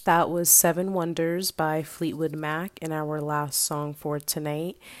That was Seven Wonders by Fleetwood Mac and our last song for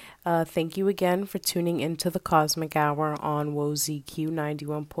tonight. Thank you again for tuning into the Cosmic Hour on WOZQ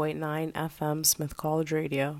 91.9 FM Smith College Radio.